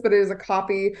see this, but it is a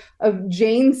copy of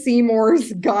Jane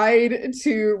Seymour's Guide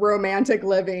to Romantic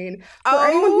Living. For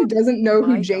anyone who doesn't know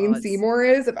who Jane Seymour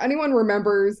is, if anyone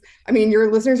remembers, I mean,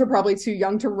 your listeners are probably too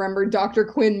young to remember Dr.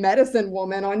 Quinn Medicine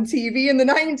Woman on TV in the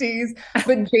 90s,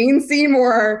 but Jane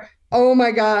Seymour, oh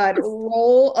my God,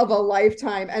 role of a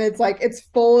lifetime. And it's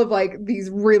full of like these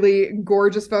really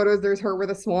gorgeous photos. There's her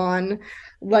with a swan,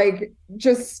 like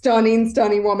just stunning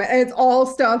woman. And it's all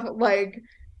stuff like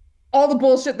all the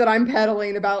bullshit that I'm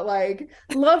peddling about, like,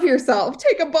 love yourself,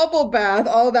 take a bubble bath,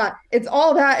 all that. It's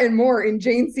all that and more in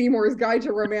Jane Seymour's Guide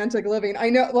to Romantic Living. I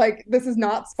know, like, this is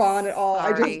not Spawn at all.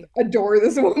 Sorry. I just adore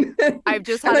this woman. I've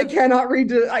just and had I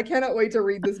cannot wait to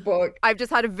read this book. I've just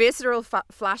had a visceral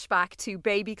flashback to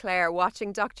baby Claire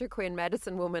watching Dr. Quinn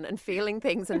Medicine Woman and feeling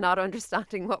things and not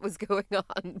understanding what was going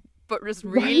on, but just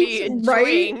really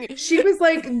enjoying. Right? She was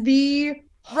like the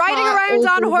riding around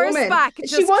on horseback.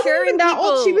 She wasn't even that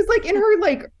old. She was like in her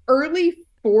like early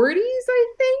 40s,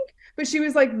 I think. But she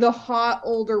was like the hot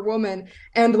older woman.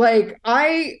 And like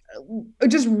I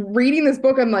just reading this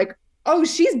book, I'm like, oh,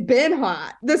 she's been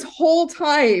hot this whole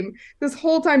time. But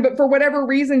for whatever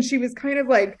reason, she was kind of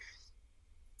like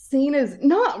seen as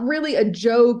not really a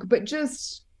joke, but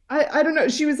just I don't know.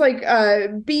 She was like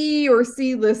B or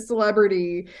C list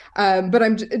celebrity. But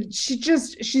she's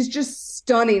just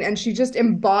stunning. And she just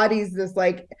embodies this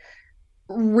like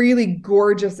really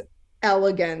gorgeous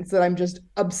elegance that I'm just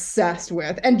obsessed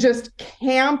with, and just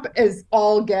camp is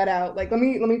all get out. Like, let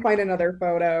me find another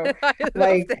photo. I love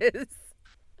Like, this.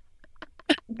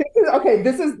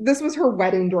 this was her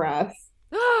wedding dress.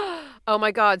 Oh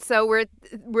my God. So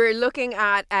we're looking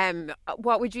at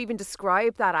what would you even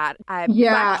describe that at?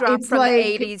 Yeah, Backdrop it's from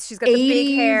like the 80s. She's got the big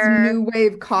 80s hair. new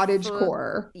wave cottage Full-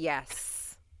 core. Yes.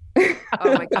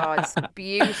 Oh my God.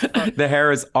 Beautiful. The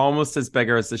hair is almost as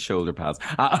bigger as the shoulder pads.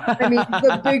 I mean,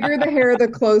 the bigger the hair, the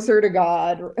closer to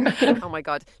God. Oh my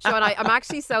God. Sean, I'm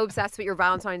actually so obsessed with your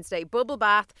Valentine's Day. Bubble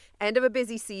bath, end of a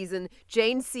busy season,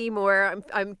 Jane Seymour.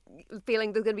 I'm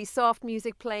feeling there's going to be soft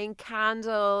music playing,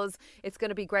 candles. It's going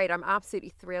to be great. I'm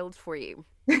absolutely thrilled for you.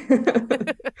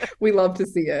 We love to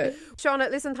see it.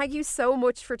 Shauna, listen, thank you so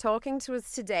much for talking to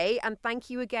us today. And thank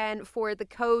you again for the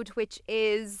code, which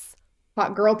is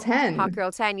Hot Girl 10. Hot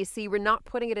Girl 10. You see, we're not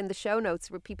putting it in the show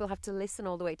notes where people have to listen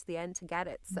all the way to the end to get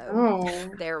it. So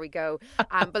there we go.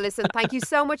 But listen, thank you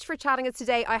so much for chatting us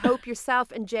today. I hope yourself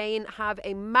and Jane have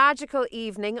a magical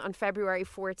evening on February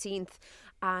 14th.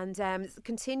 And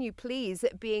continue, please,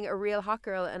 being a real hot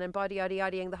girl and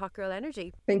embodying the hot girl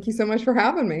energy. Thank you so much for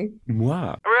having me.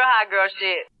 Wow. Real hot girl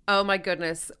shit. Oh my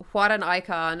goodness. What an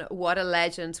icon. What a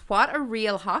legend. What a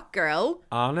real hot girl.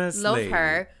 Honestly. Love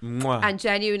her. Mwah. And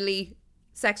genuinely,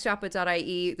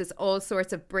 sexshoppa.ie, there's all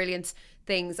sorts of brilliant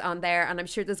things on there. And I'm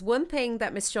sure there's one thing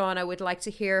that Miss Shauna would like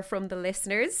to hear from the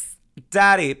listeners.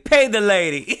 Daddy, pay the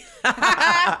lady.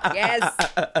 Yes.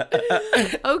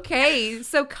 Okay,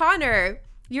 so Connor,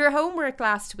 your homework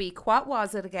last week, what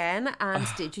was it again? And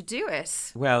did you do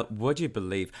it? Well, would you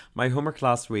believe my homework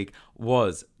last week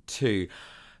was to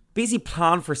busy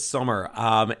plan for summer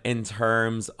in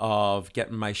terms of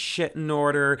getting my shit in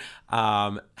order,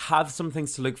 have some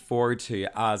things to look forward to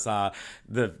as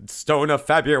the stone of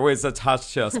February is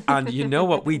attached to us. And you know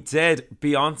what we did?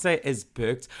 Beyonce is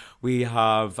booked. We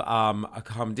have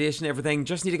accommodation, everything.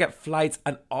 Just need to get flights.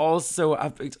 And also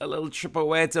I've booked a little trip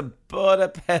away to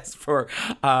Budapest for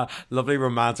a lovely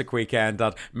romantic weekend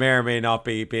that may or may not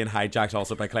be being hijacked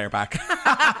also by Claire Back.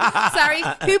 Sorry,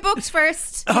 who booked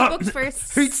first? Who booked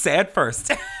first? Who said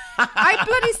first? I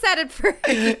bloody said it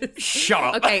first. Shut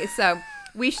up. Okay, so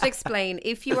we should explain.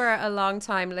 If you are a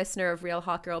long-time listener of Real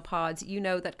Hot Girl Pod, you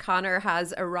know that Connor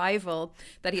has a rival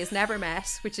that he has never met,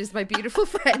 which is my beautiful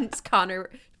friend Connor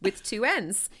with two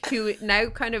N's, who now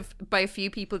kind of by a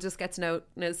few people just gets known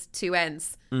as two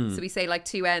N's. So we say like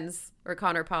two N's or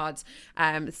Connor Pod.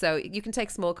 So you can take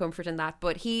small comfort in that.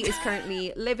 But he is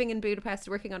currently living in Budapest,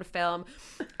 working on a film.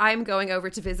 I'm going over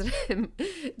to visit him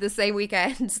the same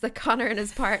weekend that Connor and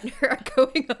his partner are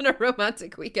going on a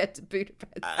romantic weekend to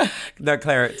Budapest. Now,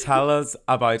 Claire, tell us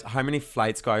about how many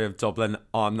flights go out of Dublin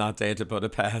on that day to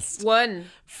Budapest. One.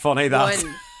 Funny that.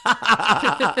 One.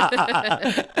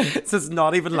 So it's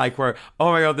not even like oh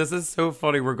my God, this is so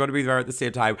funny. We're going to be there at the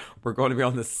same time. We're going to be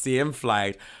on the same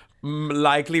flight.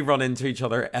 Likely run into each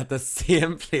other at the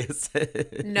same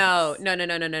places. No.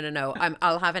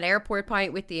 I'll have an airport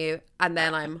pint with you and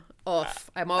then I'm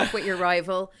off. I'm off with your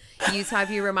rival. You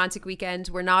have your romantic weekend.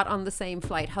 We're not on the same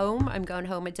flight home. I'm going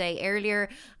home a day earlier.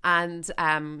 And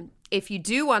if you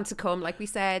do want to come, like we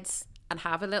said, and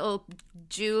have a little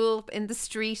duel in the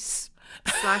street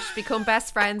 / become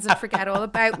best friends and forget all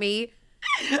about me,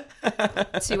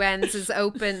 Two Ends is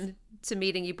open to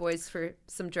meeting you boys for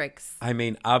some drinks. I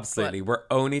mean, absolutely. We're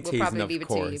only teasing, of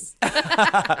course.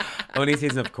 Only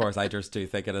teasing, of course. I just do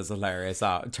think it is hilarious.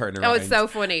 Turnaround. Oh, it's so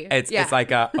funny. It's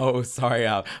like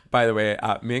sorry. By the way,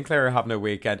 me and Claire are having a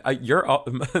weekend. Your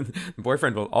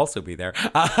boyfriend will also be there.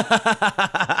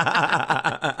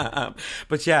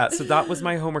 But yeah, so that was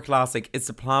my homework last week. It's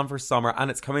a plan for summer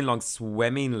and it's coming along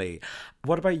swimmingly.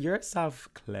 What about yourself,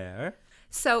 Claire?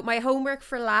 So my homework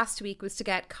for last week was to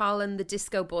get Colin the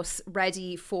disco bus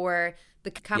ready for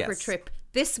the camper trip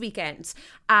this weekend.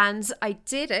 And I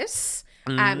did it.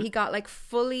 He got like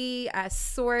fully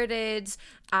sorted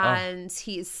and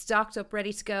he is stocked up,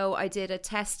 ready to go. I did a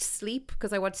test sleep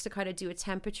because I wanted to kind of do a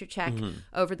temperature check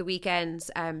over the weekend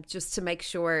just to make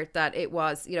sure that it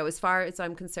was, as far as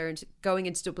I'm concerned, going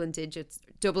into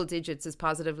double digits is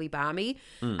positively balmy.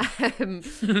 I'm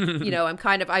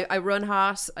kind of, I run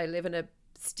hot. I live in a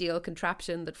steel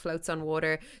contraption that floats on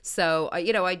water, so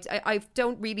I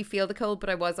don't really feel the cold, but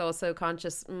I was also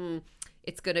conscious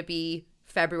it's gonna be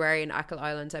February in Achill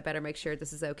Island. I better make sure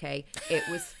this is okay. It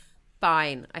was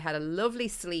fine. I had a lovely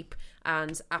sleep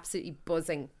and absolutely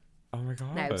buzzing. Oh my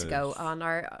God. Now to go on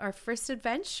our first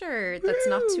adventure that's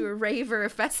not to a rave or a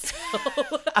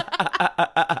festival.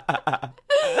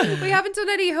 We haven't done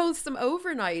any wholesome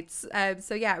overnights.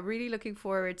 So yeah, really looking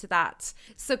forward to that.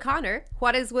 So Connor,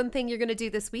 what is one thing you're going to do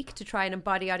this week to try and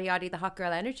embody the hot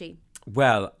girl energy?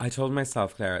 Well, I told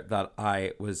myself, Claire, that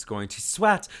I was going to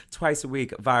sweat twice a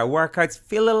week via workouts,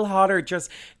 feel a little hotter,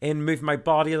 just in move my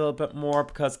body a little bit more,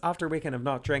 because after a weekend of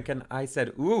not drinking, I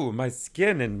said, ooh, my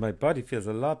skin and my body feels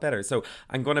a lot better. So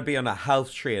I'm going to be on a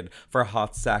health train for a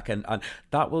hot second, and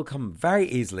that will come very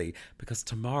easily because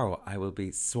tomorrow I will be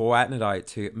sweating it out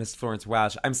to Miss Florence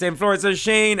Welsh. I'm saying Florence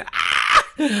O'Sheen.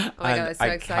 Oh my God, it's so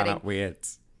exciting. I cannot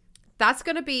wait. That's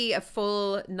going to be a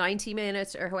full 90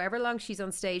 minutes or however long she's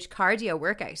on stage cardio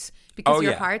workout, because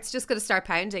your heart's just going to start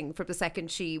pounding from the second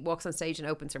she walks on stage and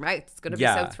opens her mouth. It's going to be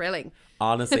so thrilling.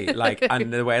 Honestly, like,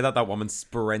 and the way that woman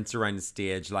sprints around the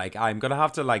stage, like, I'm going to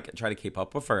have to, like, try to keep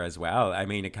up with her as well. I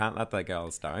mean, I can't let the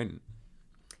girls down.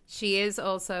 She is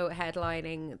also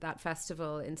headlining that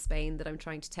festival in Spain that I'm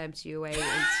trying to tempt you away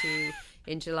into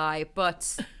in July.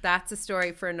 But that's a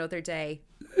story for another day.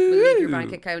 We'll leave your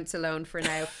bank accounts alone for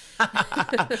now.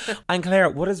 And Claire,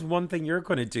 what is one thing you're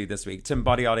going to do this week to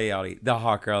embody the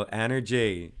hot girl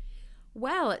energy?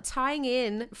 Well, tying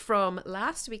in from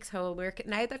last week's homework,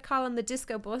 now that Colin the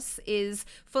Disco Bus is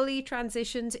fully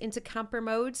transitioned into camper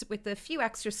mode with a few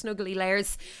extra snuggly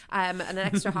layers and an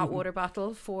extra hot water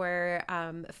bottle for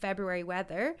February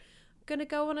weather, going to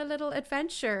go on a little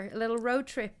adventure, a little road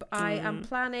trip. I am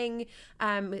planning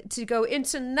to go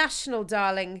international,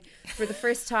 darling, for the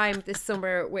first time this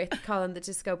summer with Colin the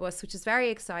Disco Bus, which is very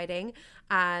exciting.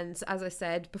 And as I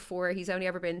said before, he's only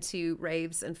ever been to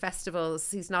raves and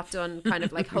festivals. He's not done kind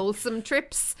of like wholesome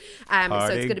trips. So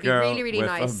it's going to be really, really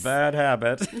nice. A bad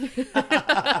habit.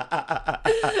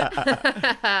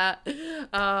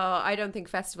 Oh, I don't think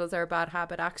festivals are a bad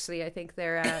habit, actually. I think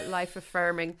they're life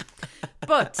affirming.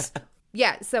 But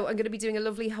yeah, so I'm going to be doing a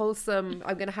lovely wholesome,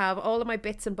 I'm going to have all of my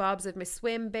bits and bobs of my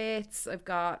swim bits. I've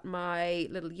got my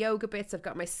little yoga bits. I've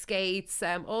got my skates,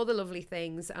 all the lovely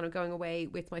things. And I'm going away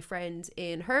with my friend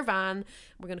in her van.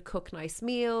 We're going to cook nice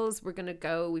meals. We're going to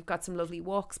go, we've got some lovely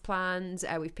walks planned.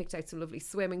 We've picked out some lovely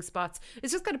swimming spots.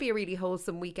 It's just going to be a really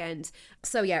wholesome weekend.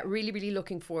 So yeah, really, really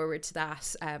looking forward to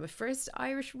that. My first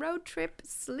Irish road trip,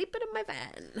 sleeping in my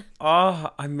van.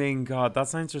 Oh, I mean, God, that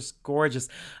sounds just gorgeous.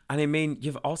 And I mean,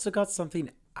 you've also got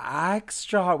something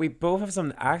extra. We both have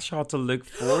something extra to look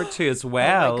forward to as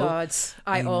well. Oh my God,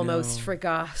 I almost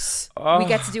forgot. We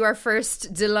get to do our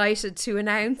first delighted to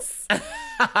announce.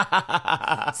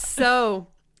 So,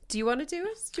 do you want to do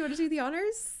it? Do you want to do the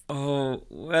honours? Oh,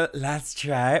 well, let's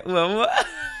try it. Well,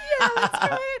 yeah, let's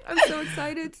try it. I'm so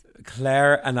excited.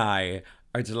 Claire and I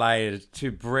are delighted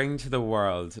to bring to the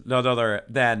world none other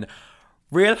than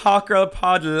Real Hot Girl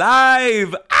Pod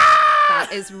Live.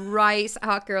 That is right,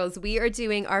 Hot Girls. We are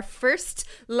doing our first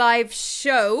live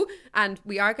show, and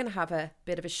we are going to have a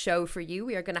bit of a show for you.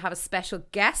 We are going to have a special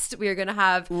guest. We are going to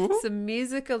have some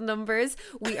musical numbers.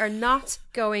 We are not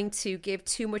going to give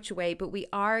too much away, but we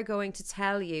are going to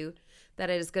tell you that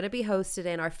it is going to be hosted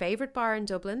in our favourite bar in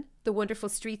Dublin, the wonderful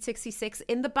Street 66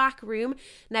 in the back room.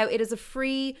 Now, it is a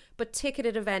free but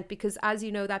ticketed event because, as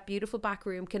you know, that beautiful back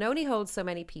room can only hold so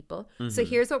many people. So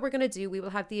here's what we're going to do. We will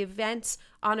have the event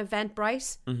on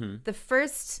Eventbrite. The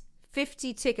first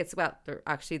 50 tickets, well, they're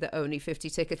actually the only 50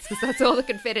 tickets because that's all that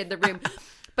can fit in the room.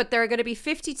 But there are going to be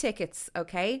 50 tickets,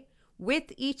 okay?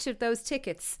 With each of those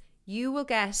tickets, you will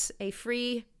get a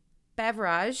free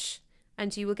beverage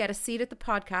and you will get a seat at the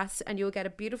podcast and you will get a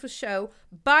beautiful show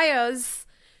by us.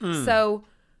 So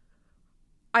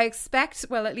I expect,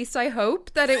 well, at least I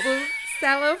hope that it will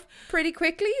sell off pretty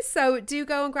quickly. So do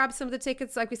go and grab some of the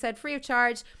tickets. Like we said, free of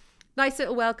charge. Nice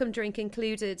little welcome drink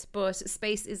included, but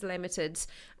space is limited.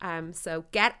 So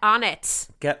get on it.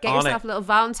 Get yourself a little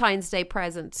Valentine's Day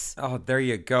present. Oh, there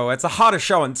you go. It's the hottest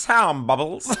show in town,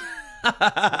 Bubbles.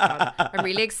 I'm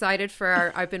really excited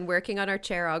for I've been working on our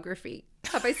chairography.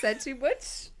 Have I said too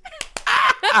much?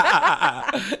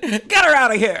 Get her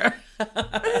out of here.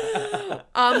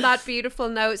 On that beautiful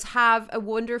note, have a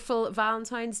wonderful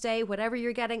Valentine's Day. Whatever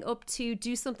you're getting up to,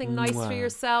 do something nice for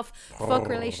yourself. Fuck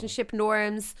relationship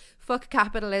norms. Fuck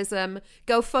capitalism.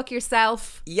 Go fuck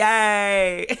yourself.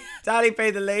 Yay. Daddy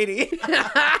paid the lady.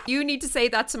 You need to say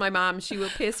that to my mom. She will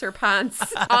piss her pants.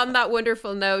 On that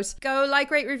wonderful note, go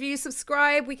like, rate, review,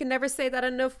 subscribe. We can never say that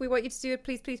enough. We want you to do it.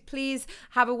 Please, please, please.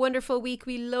 Have a wonderful week.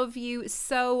 We love you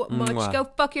so much. Go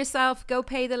fuck yourself. Go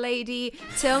pay the lady.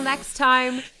 Till next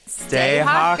time, stay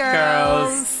hot,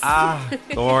 girls. Ah,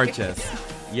 gorgeous.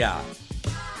 Yeah,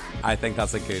 I think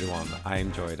that's a good one. I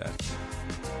enjoyed it.